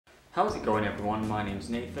How's it going everyone? My name's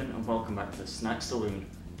Nathan and welcome back to the Snack Saloon.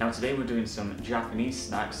 Now today we're doing some Japanese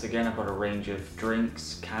snacks. Again, I've got a range of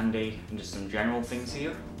drinks, candy and just some general things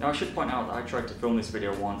here. Now I should point out that I tried to film this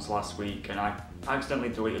video once last week and I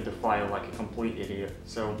accidentally deleted the file like a complete idiot.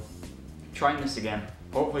 So trying this again.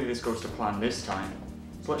 Hopefully this goes to plan this time.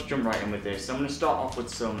 So let's jump right in with this. I'm going to start off with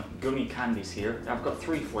some gummy candies here. I've got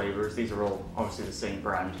 3 flavors. These are all obviously the same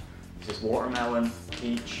brand. This is watermelon,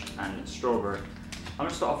 peach and strawberry. I'm going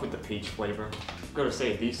to start off with the peach flavor. I've got to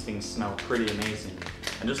say these things smell pretty amazing.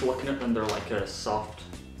 And just looking at them, they're like a soft,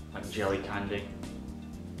 like jelly candy.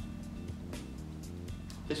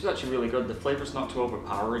 This is actually really good. The flavor's not too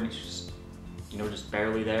overpowering. It's just, just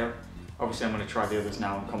barely there. Obviously I'm going to try the others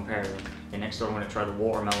now and compare them. Okay, next up I'm going to try the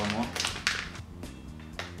watermelon one.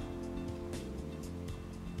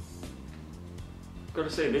 Gotta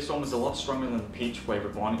say this one was a lot stronger than the peach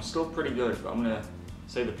flavored one. It's still pretty good, but I'm gonna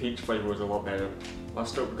say the peach flavor was a lot better.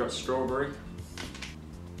 Last up we've got strawberry.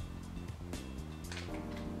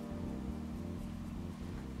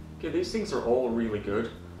 Okay, these things are all really good.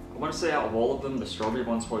 I want to say out of all of them, the strawberry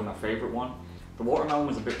one's probably my favorite one. The watermelon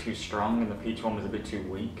was a bit too strong and the peach one was a bit too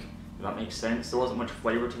weak, if that makes sense. There wasn't much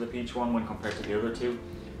flavor to the peach one when compared to the other two.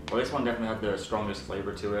 Well, this one definitely had the strongest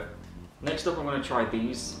flavor to it. Next up I'm going to try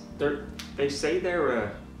these. They say they're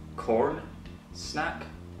a corn snack,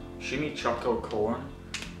 shimmy choco corn.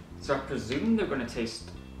 So I presume they're going to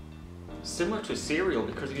taste similar to cereal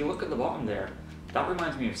because if you look at the bottom there, that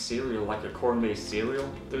reminds me of cereal, like a corn-based cereal.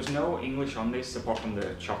 There's no English on this apart from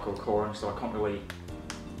the choco corn, so I can't really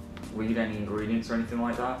read any ingredients or anything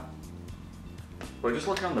like that. But just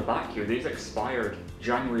looking on the back here, these expired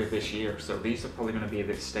January of this year, so these are probably going to be a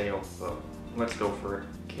bit stale, but let's go for it.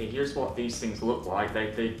 Okay, here's what these things look like.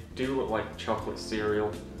 They do look like chocolate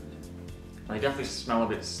cereal. They definitely smell a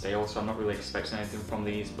bit stale, so I'm not really expecting anything from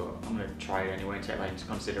these, but I'm going to try it anyway and take that into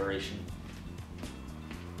consideration.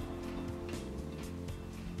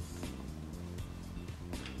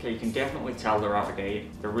 Okay, you can definitely tell they're out of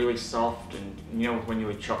date. They're really soft, and when you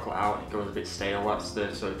leave chocolate out, it goes a bit stale. That's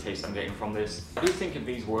the sort of taste I'm getting from this. I do think if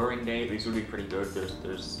these were in date, these would be pretty good.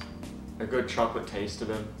 There's a good chocolate taste to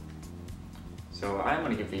them. So I am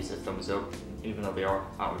going to give these a thumbs up, even though they are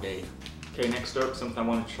out of date. Okay, next up, something I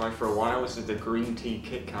wanted to try for a while. This is the green tea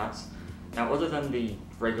Kit Kats. Now, other than the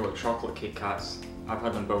regular chocolate Kit Kats, I've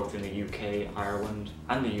had them both in the UK, Ireland,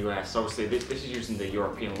 and the US. Obviously, this is using the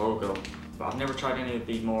European logo, but I've never tried any of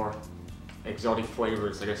the more exotic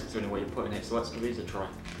flavors. I guess it's the only way you're putting it, so let's give these a try.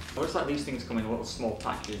 It looks like these things come in little small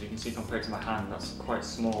packages. You can see compared to my hand, that's quite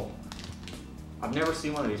small. I've never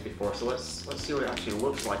seen one of these before, so let's see what it actually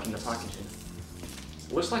looks like in the packaging.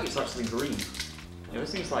 It looks like it's actually green.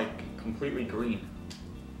 This thing's like completely green.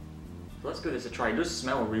 So let's give this a try. It does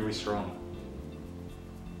smell really strong.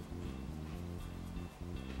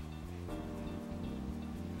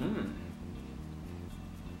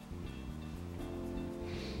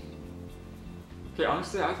 Okay,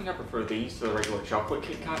 honestly, I think I prefer these to the regular chocolate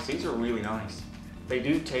Kit Kats. These are really nice. They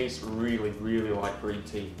do taste really, really like green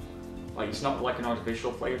tea. Like, it's not like an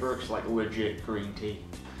artificial flavor, it's like legit green tea.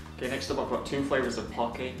 Okay, next up I've got 2 flavors of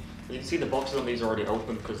Pocky. You can see the boxes on these are already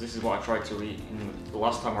open because this is what I tried to eat in the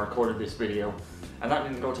last time I recorded this video. And that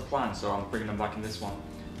didn't go to plan, so I'm bringing them back in this one.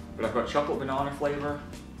 But I've got chocolate banana flavor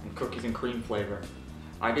and cookies and cream flavor.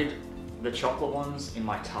 I did the chocolate ones in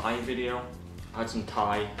my Thai video. I had some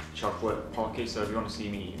Thai chocolate Pocky, so if you want to see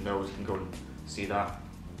me eating those, you can go and see that.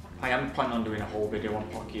 I am planning on doing a whole video on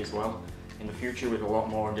Pocky as well in the future with a lot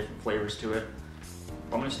more different flavors to it.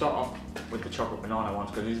 I'm going to start off with the chocolate banana ones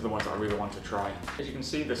because these are the ones I really want to try. As you can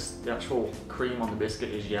see, the actual cream on the biscuit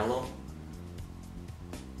is yellow.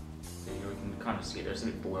 There you go, you can kind of see it. It's a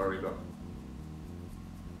bit blurry, but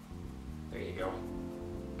there you go.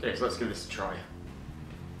 Okay, so let's give this a try.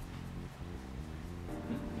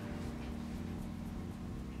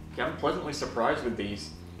 Okay, I'm pleasantly surprised with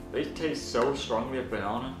these. They taste so strongly of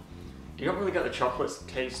banana. You don't really get the chocolate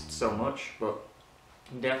taste so much, but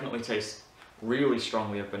you definitely taste really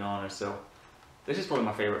strongly of banana, so this is probably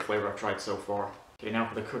my favorite flavor I've tried so far. Okay, now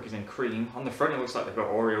for the cookies and cream. On the front it looks like they've got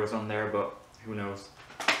Oreos on there, but who knows.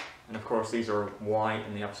 And of course these are white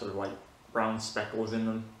and they have sort of like brown speckles in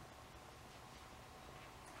them.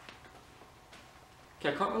 Okay,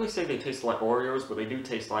 I can't really say they taste like Oreos, but they do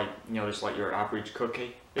taste like, just like your average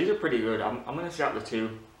cookie. These are pretty good. I'm going to say out the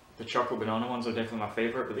 2. The chocolate banana ones are definitely my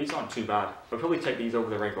favorite, but these aren't too bad. I'll probably take these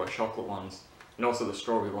over the regular chocolate ones. And also the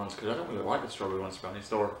strawberry ones, because I don't really like the strawberry ones to be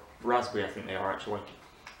honest, or raspberry I think they are actually.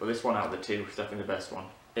 But this one out of the 2 is definitely the best one.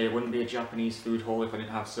 It wouldn't be a Japanese food haul if I didn't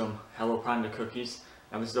have some Hello Panda cookies.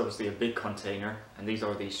 Now this is obviously a big container, and these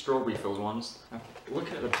are the strawberry filled ones. Now,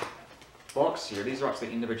 looking at the box here, these are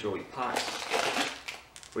actually individually packed,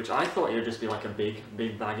 which I thought it would just be like a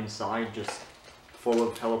big bag inside, just full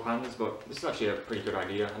of Hello Pandas, but this is actually a pretty good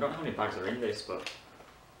idea. I don't know how many bags are in this, but...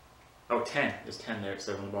 oh, 10. There's 10 there, it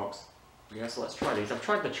says on the box. Yeah, so let's try these. I've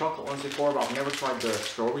tried the chocolate ones before, but I've never tried the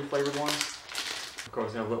strawberry flavoured ones. Of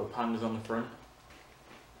course, they have little pandas on the front.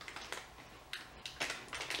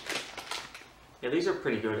 Yeah, these are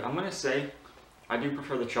pretty good. I'm going to say I do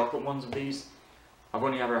prefer the chocolate ones of these. I've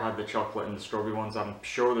only ever had the chocolate and the strawberry ones. I'm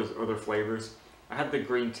sure there's other flavours. I had the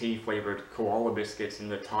green tea flavoured koala biscuits in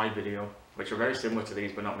the Thai video, which are very similar to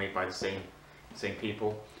these but not made by the same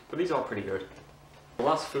people. But these are pretty good. The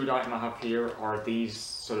last food item I have here are these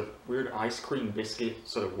sort of weird ice cream biscuit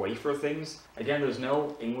sort of wafer things. Again, there's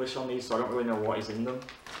no English on these, so I don't really know what is in them.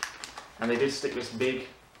 And they did stick this big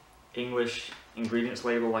English ingredients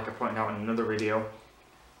label like I pointed out in another video,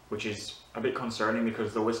 which is a bit concerning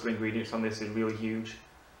because the list of ingredients on this is really huge.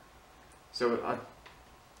 So I'm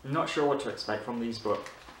not sure what to expect from these, but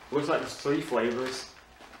it looks like there's 3 flavours.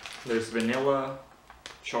 There's vanilla,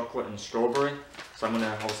 chocolate and strawberry, so I'm going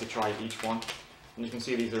to obviously try each one. And you can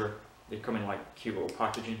see they come in like cute little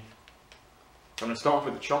packaging. So I'm going to start off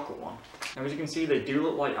with the chocolate one. And as you can see, they do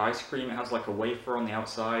look like ice cream. It has like a wafer on the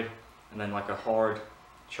outside and then like a hard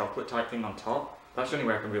chocolate type thing on top. That's the only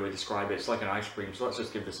way I can really describe it. It's like an ice cream, so let's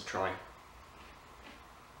just give this a try.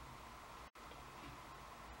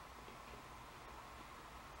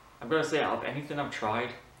 I'm going to say out of anything I've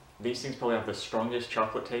tried, these things probably have the strongest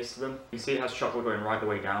chocolate taste to them. You see it has chocolate going right the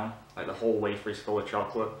way down, like the whole wafer is full of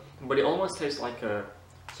chocolate. But it almost tastes like a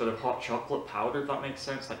sort of hot chocolate powder, if that makes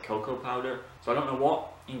sense, like cocoa powder. So I don't know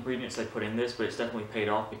what ingredients they put in this, but it's definitely paid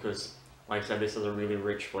off because, like I said, this has a really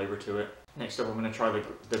rich flavour to it. Next up I'm going to try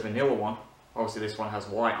the vanilla one. Obviously this one has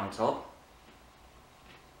white on top.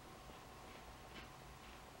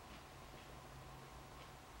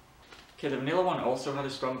 Okay, the vanilla one also had a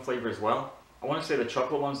strong flavour as well. I want to say the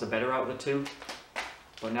chocolate one's the better out of the two,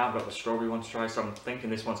 but now I've got the strawberry one to try, so I'm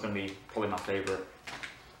thinking this one's going to be probably my favourite.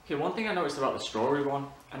 Okay, one thing I noticed about the strawberry one,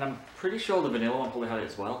 and I'm pretty sure the vanilla one probably had it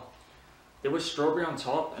as well, there was strawberry on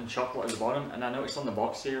top and chocolate at the bottom, and I noticed on the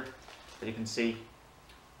box here that you can see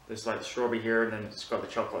there's like the strawberry here and then it's got the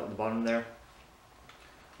chocolate at the bottom there,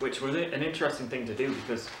 which was an interesting thing to do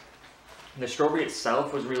because the strawberry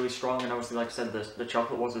itself was really strong, and obviously, like I said, the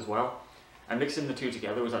chocolate was as well. And mixing the two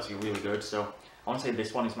together was actually really good, so I want to say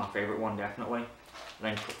this one is my favourite one, definitely. And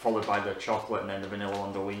then followed by the chocolate and then the vanilla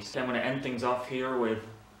one the least. Okay, I'm going to end things off here with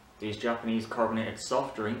these Japanese carbonated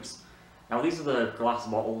soft drinks. Now these are the glass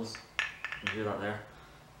bottles, you can hear that there,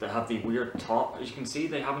 that have the weird top. As you can see,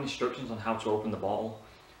 they have instructions on how to open the bottle.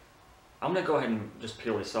 I'm going to go ahead and just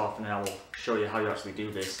peel this off and then I will show you how you actually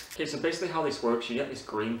do this. Okay, so basically how this works, you get this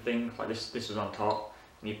green thing, like this is on top,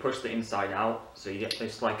 and you push the inside out, so you get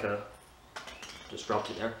this like a, just dropped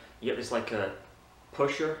it there, you get this like a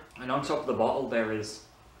pusher, and on top of the bottle there is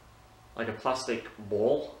like a plastic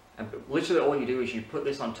ball, and literally all you do is you put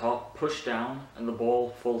this on top, push down, and the ball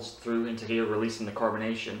falls through into here, releasing the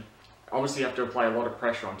carbonation. Obviously you have to apply a lot of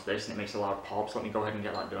pressure onto this and it makes a lot of pops. Let me go ahead and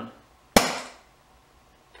get that done.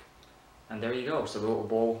 And there you go, so the little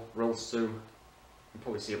ball rolls through, you can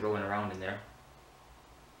probably see it rolling around in there.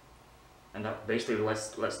 And that basically lets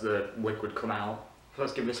the liquid come out. So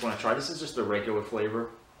let's give this one a try. This is just the regular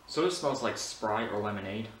flavour. So it smells like Sprite or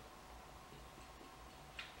lemonade.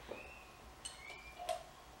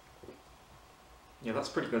 Yeah, that's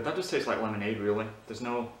pretty good. That just tastes like lemonade really. There's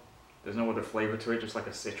no other flavour to it, just like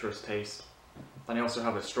a citrus taste. Then I also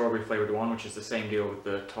have a strawberry flavoured one, which is the same deal with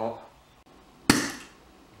the top.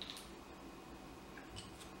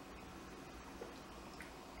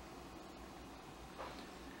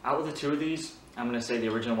 Out of the two of these, I'm going to say the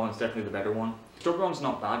original one is definitely the better one. The strawberry one's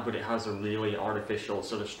not bad, but it has a really artificial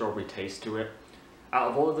sort of strawberry taste to it. Out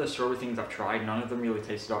of all of the strawberry things I've tried, none of them really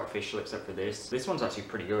tasted artificial except for this. This one's actually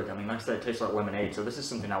pretty good. I mean, like I said, it tastes like lemonade, so this is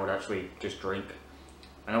something I would actually just drink.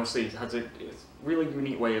 And obviously it has a really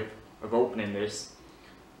unique way of opening this.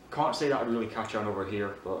 Can't say that I'd really catch on over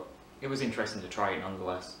here, but it was interesting to try it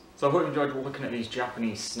nonetheless. So I hope you enjoyed looking at these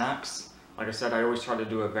Japanese snacks. Like I said, I always try to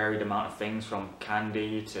do a varied amount of things from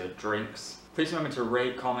candy to drinks. Please remember to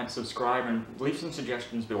rate, comment, subscribe, and leave some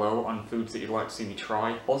suggestions below on foods that you'd like to see me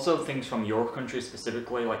try. Also things from your country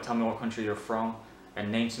specifically, like tell me what country you're from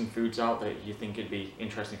and name some foods out that you think it'd be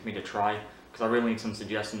interesting for me to try, because I really need some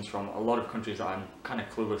suggestions from a lot of countries that I'm kind of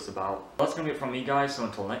clueless about. That's going to be it from me guys, so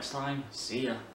until next time, see ya.